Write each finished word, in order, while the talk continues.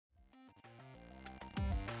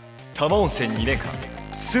多摩温泉2年間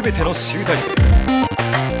すべての集大成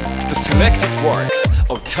The Selected Works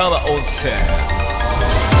of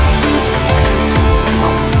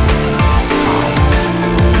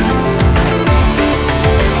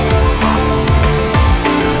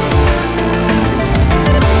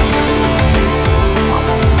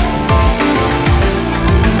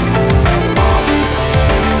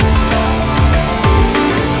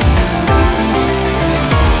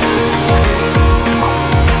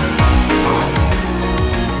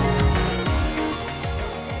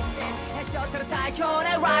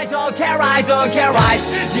care rise,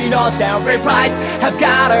 Gino's every price have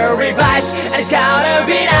gotta revise, and it's gotta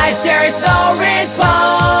be nice, there is no response.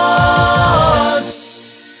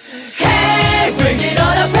 Hey, bring it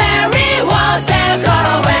on the fairy walls, they're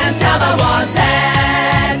gonna win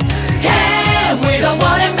TamaOnSen. Hey, we don't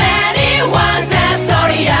want it many ones, let's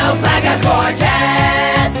sort it out like a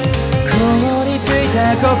quartet. 凍りつい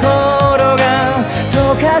た心が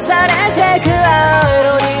溶かされてく青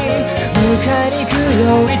色に迎えに来るよ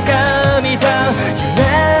いつか見た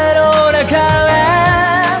夢の中へ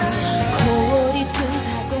凍りついた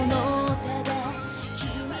この手で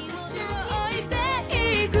君を置いて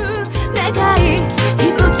いく願い一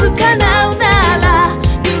つ叶うなら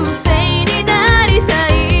流星になりた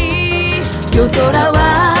い夜空は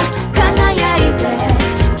輝いて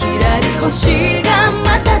きらり星が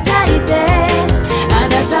瞬いてあ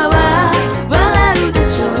なたは笑うで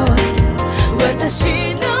しょう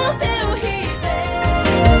私の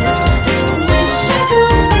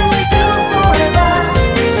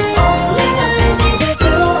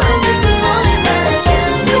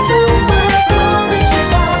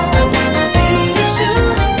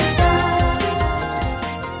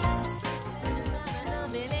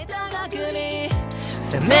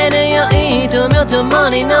攻めるよいとみを共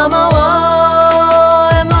に飲もう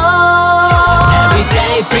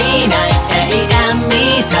Everyday free night 永遠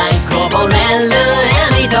みたいこぼれる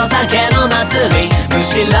笑みと酒の祭りむ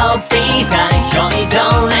しろビータイ酔い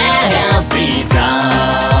どれ Every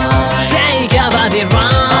time Shake your body right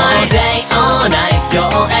All day all night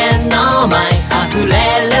妖艶の舞溢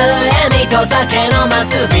れる笑みと酒の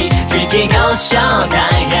祭り Drinking on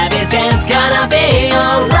showtime Everything's gonna be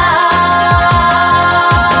alright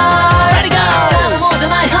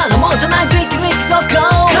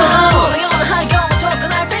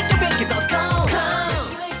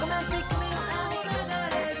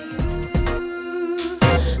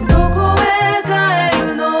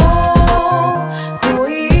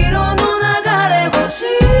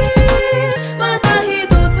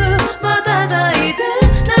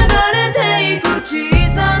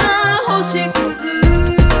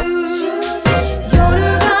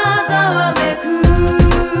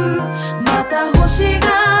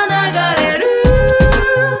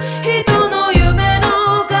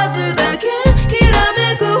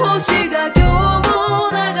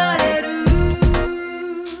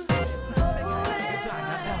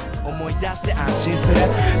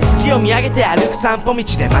月を見上げて歩く散歩道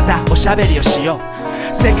でまたおしゃべりをしよう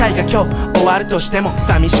世界が今日終わるとしても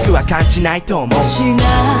寂しくは感じないと思う星が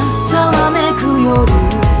ざわめく夜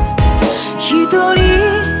一人歩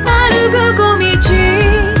く小道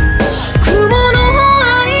雲の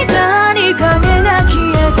間に影が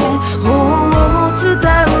消えて本を伝う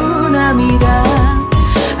涙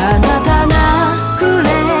あなたがくれ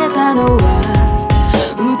たのは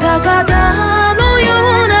歌方のよ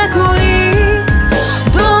うな恋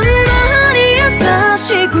優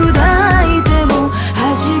しく抱いても弾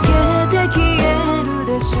けて消える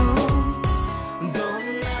でしょうどん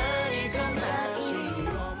なに悲しい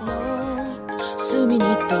も隅に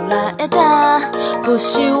捉えた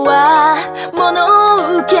星は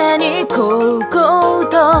物受けにこうこう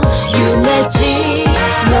と夢路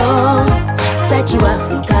の先は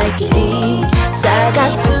深い霧探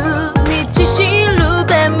す道しる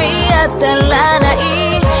べ見当たらない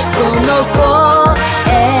この声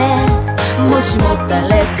もしも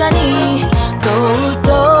誰かにとうと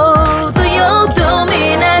うとよど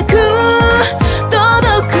みなく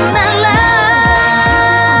届くなら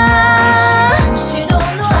不死の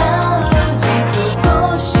主と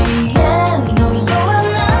甲子園のよう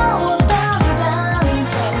なおだんだん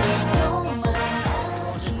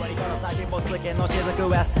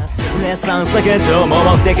レッサン先とも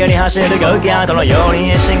目的に走るゴーギャートのよう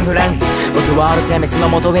にシングレン僕はアルテミスの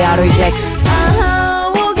元へ歩いていく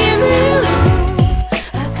仰ぎ見る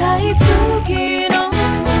赤い月の船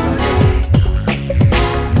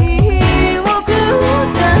見送っ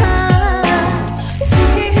た月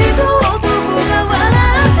日と男が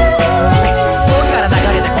笑ってるどっから流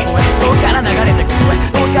れてここへどっから流れてここへ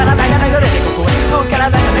どっから流れてここへどっから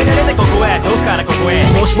流れてここへどっからからここへ。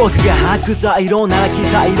もし僕が白太郎なら期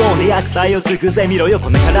待論リアクタイをつくぜ見ろよこ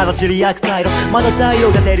の体ちリアクタイ論。まだ太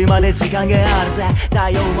陽が出るまで時間があるぜ。太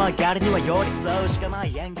陽曲がりには寄り添うしかな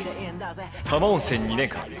い演技でいいんだぜ。玉温泉2年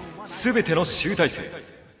間全ての集大成。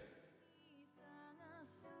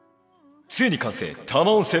ついに完成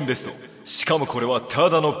玉温泉ベスト。しかもこれはた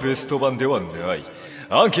だのベスト版ではない。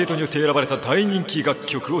アンケートによって選ばれた大人気楽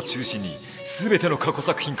曲を中心に全ての過去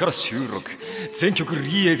作品から収録、全曲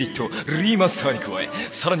リエディットリマスターに加え、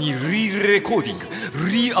さらにリレコーディング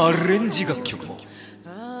リアレンジ楽曲も。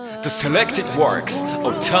 The selected works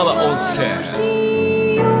of TamaOnSen。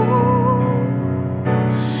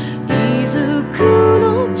伊豆区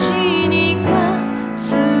の地にか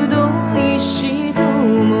集いしど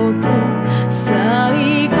もと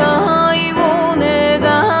再会を願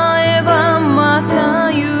えばま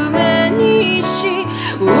た夢にし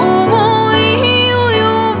思い及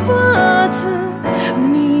ばず三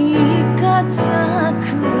日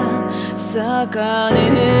桜咲か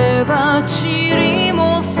ねば散り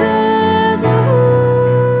もせず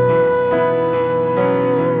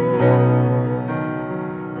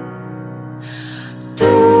と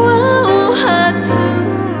はお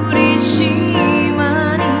初り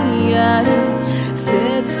島にあり切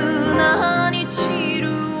なに散る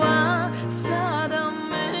は定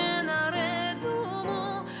めなれど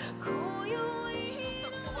も今宵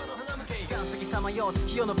さまよ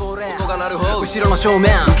月夜の亡霊音が鳴る方後ろの正面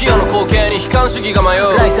浮世の光景に悲観主義が迷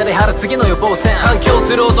う。来世で張る次の予防線反響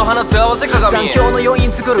する音放つ合わせ鏡。残響の余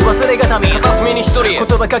韻作る忘れがたみ片隅に一人言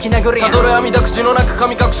葉書き殴りたどる網だ口の中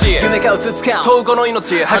神隠し。夢かうつつか遠くの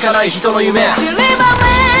命儚い人の夢。散りばめ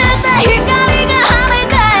た光が跳ね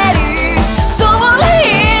返りそり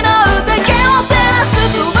の宴を照らす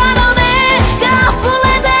言葉の音が溢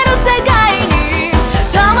れ出る世界に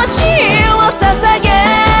魂を捧げ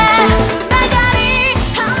つながり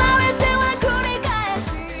離れては繰り返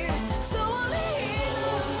しそり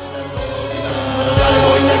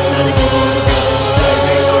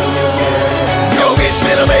4月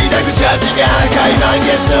目のメイダグチャージが赤い満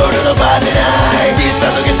月の夜のバネないピ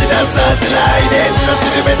ザのゲテダンサーじゃないレンジのシ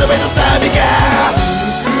ルベトベのサビが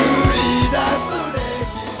作り出す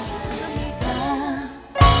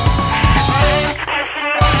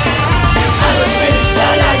あの夢にした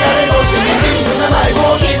流れ星に君の名前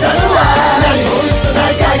を刻むわ。何も映さな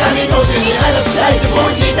い鏡越しに話したいとも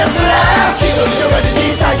ひたすら一人の割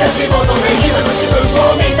に探し求め今の自分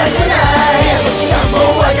を見たくない。時間も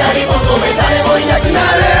分かり求め誰もいなくな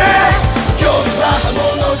る。今日は刃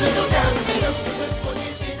物ずっと感じよく息子に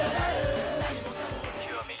滴る。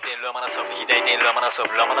右手にロマノソフ、左手にロマノソフ、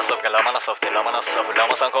ロマノソフがロマノソフでロマノソフ、ロ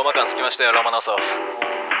モさんコーマ感つきましたよロマノソフ。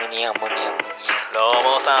ムニャムニャムニャ。ロ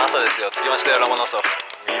モさん朝ですよつきましたよロマノソフ。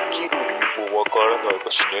生きる理由もわからないが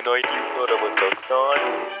死ねない理由ならばたくさんある。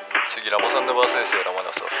次ラモさんのバースですよロマノ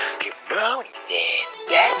ソフ。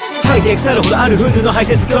吐いて腐るほどある憤怒の排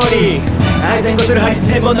泄行為愛前後する配列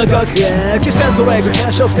専門の極気セントレイク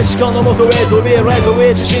変色って思考の元へ飛びライトウ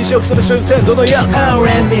ェッジ侵食する瞬線度のよ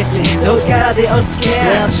R&BC どっからでお付け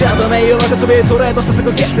ちゃんと名誉若つびトレードさせ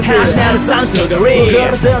くゲットするなる残党がリー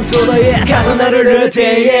これ担当だや重なるルーテ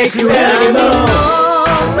ィンへくらいも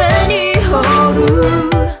目に掘る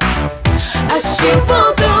足を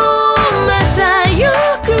止めたよ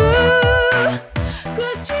く口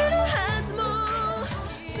のはずも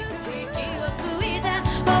息をついた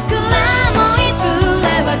僕らもいずれ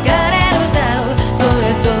別れるだろうそれ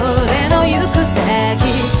ぞれの行く先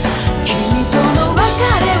君との別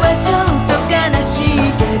れはちょっと悲しい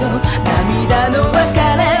けど涙の別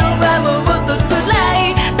れはもっと辛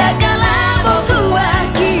いだから僕は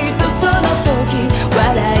きっとその時笑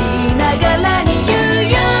いながらに言う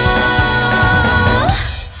よ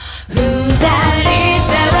二人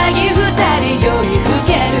騒ぎ二人酔いふけ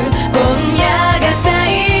る今夜が最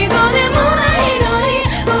後でもないのに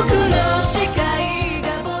僕の視界が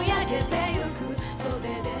ぼやけてゆく袖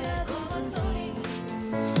でこっそり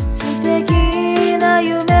素敵な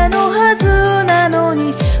夢のはずなの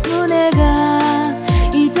に胸が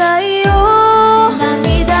痛いよ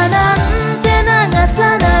涙なんて流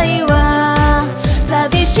さないわ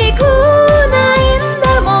寂しくないんだ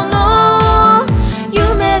もの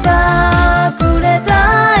夢がくれた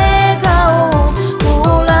笑顔を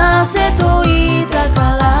凍らせといたか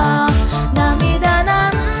ら涙な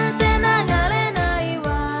んて流れないわ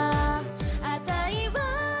あたいは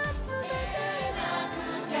冷たく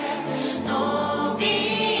て伸び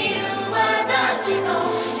る私の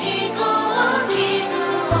飛行機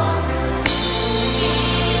雲踏み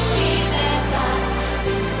しめた土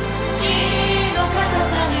の硬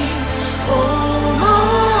さに思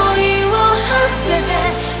いを馳せて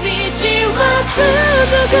道は続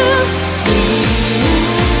く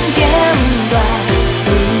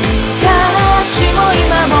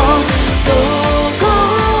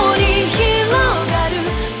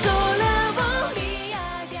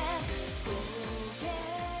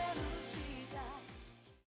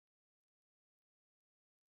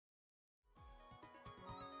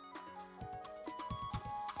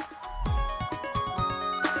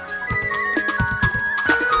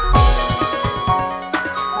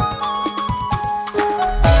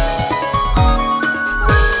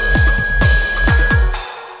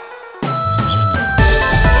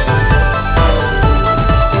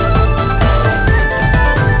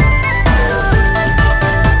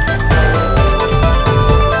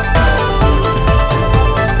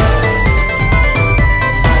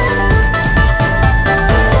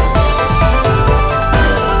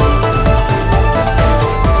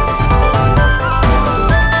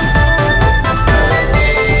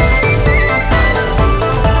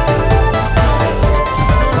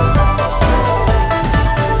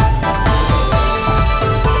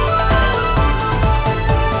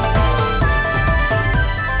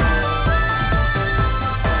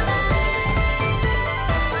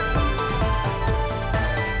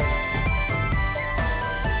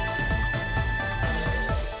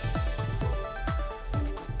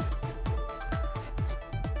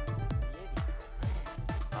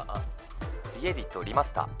エディットリマ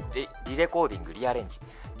スターリレコーディングリアレンジ、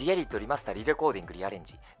リエディットリマスターリレコーディングリアレン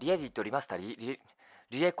ジ、リエディットリマスターリ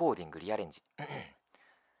レコーディングリアレンジ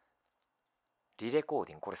リレコー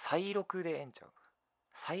ディング、これ再録でええんちゃう？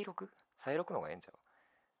再録の方がええんちゃ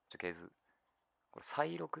う？消す。これ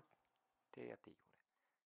再録ってやっていい？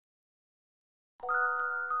これ